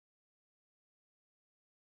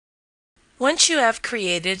Once you have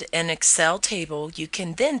created an Excel table, you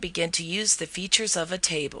can then begin to use the features of a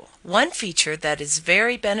table. One feature that is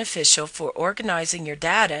very beneficial for organizing your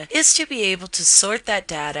data is to be able to sort that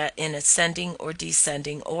data in ascending or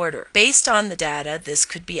descending order. Based on the data, this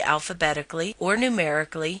could be alphabetically or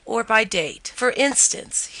numerically or by date. For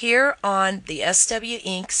instance, here on the SW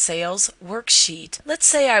Inc. sales worksheet, let's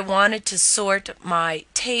say I wanted to sort my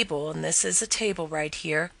table, and this is a table right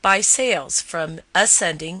here, by sales from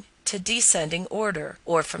ascending to descending order,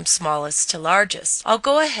 or from smallest to largest. I'll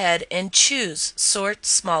go ahead and choose Sort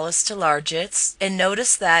Smallest to Largest, and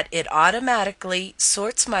notice that it automatically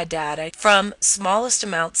sorts my data from smallest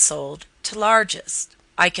amount sold to largest.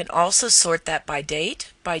 I can also sort that by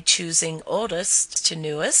date by choosing oldest to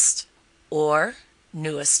newest, or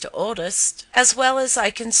newest to oldest, as well as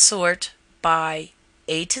I can sort by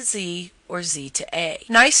A to Z or Z to A.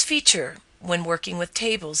 Nice feature when working with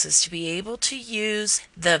tables is to be able to use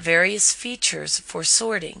the various features for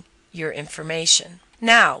sorting your information.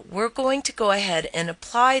 Now we're going to go ahead and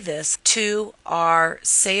apply this to our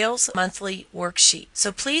sales monthly worksheet.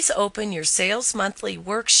 So please open your sales monthly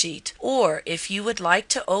worksheet, or if you would like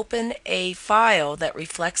to open a file that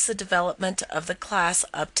reflects the development of the class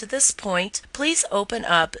up to this point, please open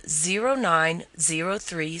up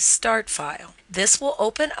 0903 start file. This will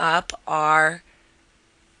open up our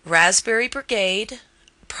Raspberry Brigade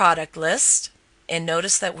product list, and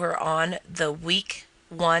notice that we're on the week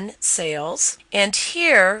 1 sales. And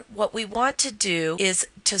here what we want to do is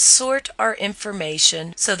to sort our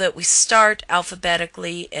information so that we start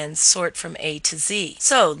alphabetically and sort from A to Z.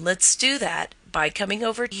 So let's do that by coming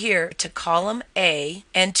over here to column A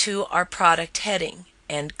and to our product heading,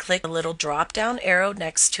 and click a little drop down arrow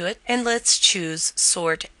next to it, and let's choose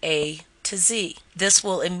Sort A to Z. This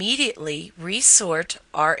will immediately resort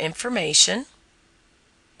our information,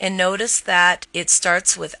 and notice that it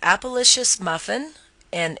starts with Appalicious Muffin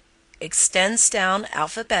and extends down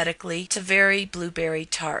alphabetically to Very Blueberry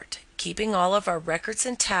Tart, keeping all of our records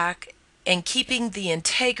intact and keeping the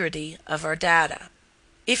integrity of our data.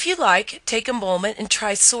 If you like, take a moment and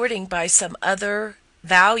try sorting by some other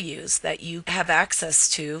values that you have access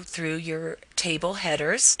to through your table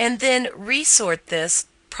headers, and then resort this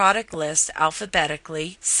product list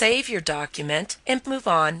alphabetically, save your document, and move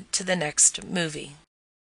on to the next movie.